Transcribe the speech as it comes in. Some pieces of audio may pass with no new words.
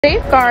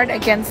Safeguard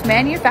against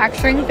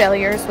manufacturing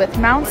failures with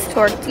Mountz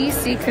torque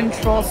DC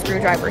control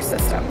screwdriver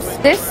systems.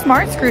 This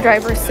smart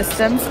screwdriver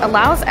systems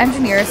allows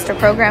engineers to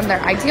program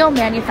their ideal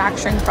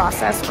manufacturing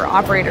process for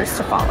operators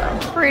to follow.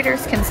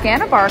 Operators can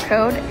scan a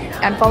barcode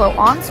and follow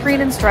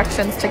on-screen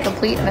instructions to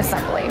complete an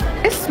assembly.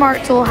 This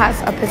smart tool has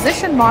a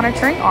position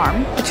monitoring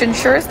arm, which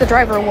ensures the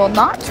driver will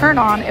not turn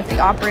on if the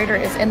operator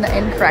is in the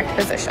incorrect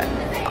position.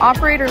 The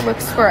operator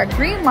looks for a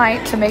green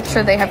light to make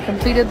sure they have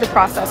completed the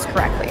process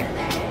correctly.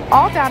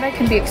 All data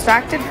can be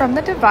extracted from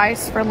the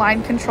device for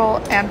line control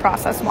and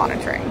process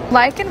monitoring.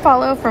 Like and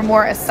follow for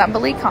more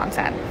assembly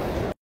content.